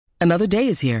Another day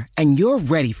is here, and you're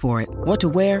ready for it. What to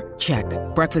wear? Check.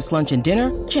 Breakfast, lunch, and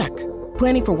dinner? Check.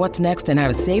 Planning for what's next and how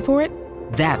to save for it?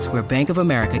 That's where Bank of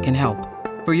America can help.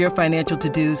 For your financial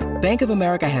to-dos, Bank of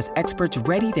America has experts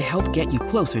ready to help get you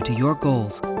closer to your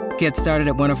goals. Get started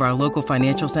at one of our local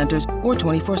financial centers or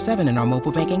 24/7 in our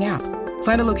mobile banking app.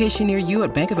 Find a location near you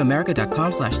at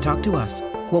bankofamerica.com/talktous.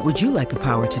 What would you like the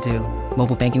power to do?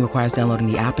 Mobile banking requires downloading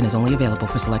the app and is only available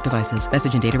for select devices.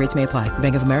 Message and data rates may apply.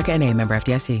 Bank of America N.A., member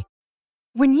FDIC.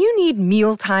 When you need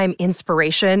mealtime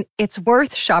inspiration, it's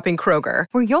worth shopping Kroger,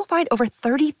 where you'll find over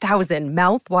 30,000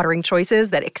 mouth-watering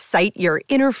choices that excite your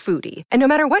inner foodie. And no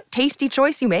matter what tasty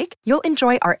choice you make, you'll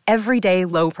enjoy our everyday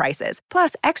low prices,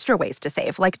 plus extra ways to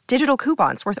save, like digital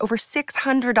coupons worth over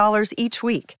 $600 each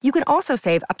week. You can also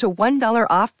save up to $1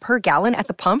 off per gallon at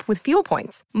the pump with fuel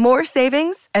points. More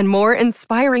savings and more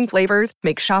inspiring flavors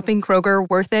make shopping Kroger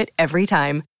worth it every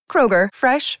time. Kroger,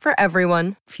 fresh for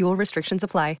everyone. Fuel restrictions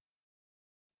apply.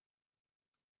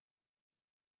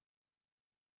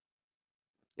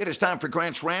 It is time for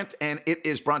Grant's Rant, and it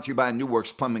is brought to you by New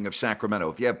Works Plumbing of Sacramento.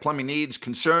 If you have plumbing needs,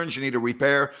 concerns, you need a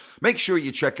repair, make sure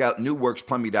you check out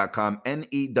newworksplumbing.com,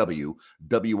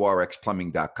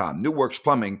 NEWWRXplumbing.com. New Works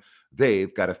Plumbing,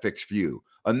 they've got a fix for you.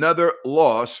 Another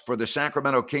loss for the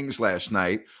Sacramento Kings last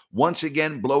night, once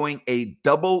again blowing a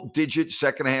double-digit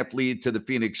second-half lead to the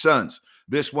Phoenix Suns.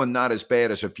 This one not as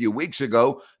bad as a few weeks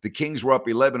ago. The Kings were up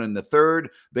 11 in the third.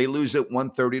 They lose it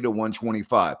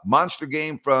 130-125. Monster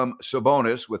game from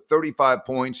Sabonis with 35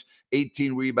 points,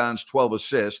 18 rebounds, 12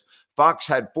 assists. Fox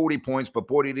had 40 points, but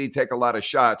boy, did he take a lot of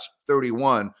shots,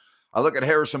 31. I look at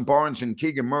Harrison Barnes and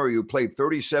Keegan Murray, who played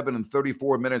 37 and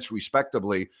 34 minutes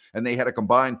respectively, and they had a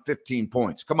combined 15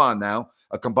 points. Come on now,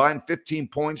 a combined 15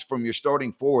 points from your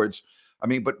starting forwards. I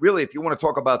mean, but really, if you want to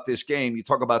talk about this game, you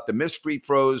talk about the missed free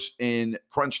throws in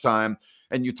crunch time,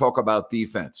 and you talk about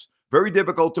defense. Very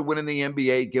difficult to win in the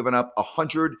NBA, giving up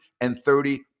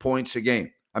 130 points a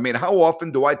game. I mean, how often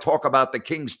do I talk about the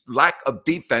Kings' lack of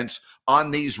defense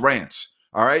on these rants?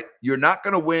 All right? You're not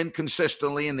going to win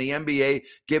consistently in the NBA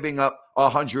giving up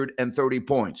 130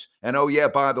 points. And oh, yeah,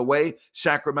 by the way,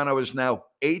 Sacramento is now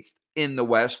 8th in the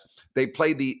West. They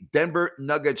play the Denver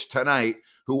Nuggets tonight,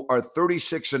 who are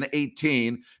 36 and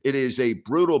 18. It is a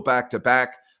brutal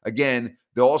back-to-back. Again,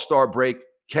 the All-Star break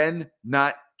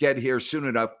cannot get here soon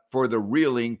enough for the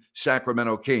reeling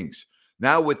Sacramento Kings.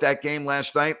 Now, with that game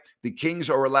last night, the Kings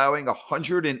are allowing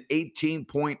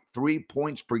 118.3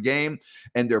 points per game,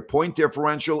 and their point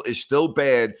differential is still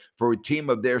bad for a team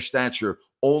of their stature,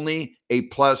 only a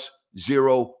plus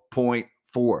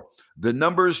 0.4. The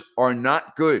numbers are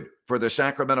not good for the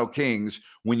Sacramento Kings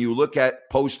when you look at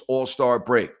post-All-Star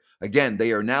break. Again,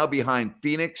 they are now behind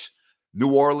Phoenix,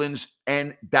 New Orleans,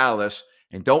 and Dallas.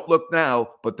 And don't look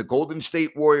now, but the Golden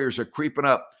State Warriors are creeping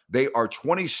up. They are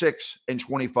 26 and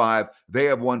 25. They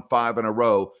have won 5 in a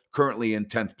row, currently in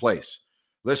 10th place.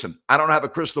 Listen, I don't have a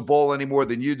crystal ball any more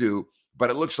than you do, but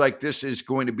it looks like this is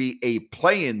going to be a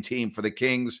play-in team for the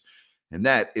Kings, and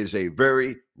that is a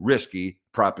very risky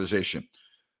proposition.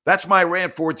 That's my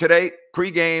rant for today.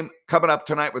 Pre-game coming up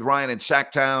tonight with Ryan in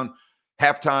Sacktown.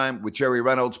 Halftime with Jerry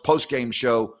Reynolds. Post-game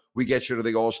show, we get you to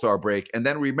the All-Star break. And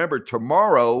then remember,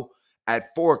 tomorrow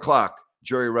at 4 o'clock,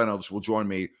 Jerry Reynolds will join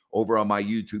me over on my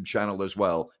YouTube channel as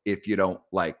well, if you don't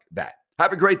like that.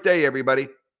 Have a great day, everybody.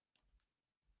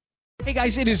 Hey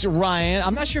guys, it is Ryan.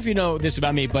 I'm not sure if you know this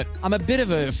about me, but I'm a bit of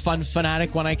a fun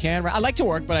fanatic when I can. I like to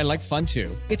work, but I like fun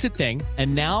too. It's a thing.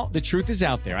 And now the truth is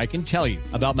out there. I can tell you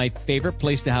about my favorite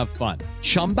place to have fun.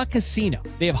 Chumba Casino.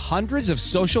 They have hundreds of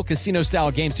social casino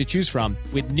style games to choose from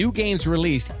with new games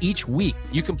released each week.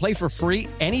 You can play for free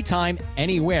anytime,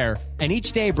 anywhere. And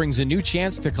each day brings a new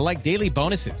chance to collect daily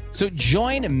bonuses. So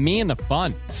join me in the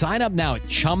fun. Sign up now at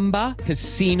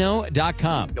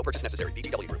ChumbaCasino.com. No purchase necessary.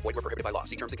 VGW Group. Void where prohibited by law.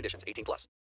 See terms and conditions. 18+.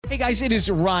 Hey guys, it is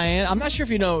Ryan. I'm not sure if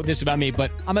you know this about me,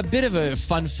 but I'm a bit of a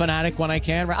fun fanatic when I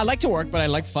can. I like to work, but I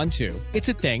like fun too. It's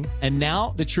a thing. And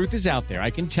now the truth is out there.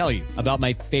 I can tell you about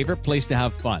my favorite place to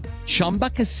have fun. Chumba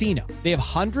Casino. They have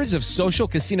hundreds of social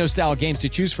casino style games to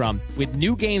choose from with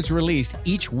new games released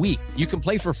each week. You can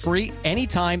play for free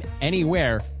anytime,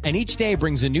 anywhere. And each day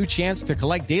brings a new chance to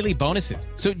collect daily bonuses.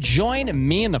 So join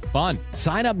me in the fun.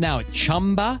 Sign up now at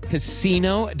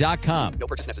ChumbaCasino.com. No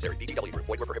purchase necessary. VGW Group.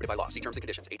 Void where prohibited by law. See terms and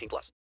conditions. 18+.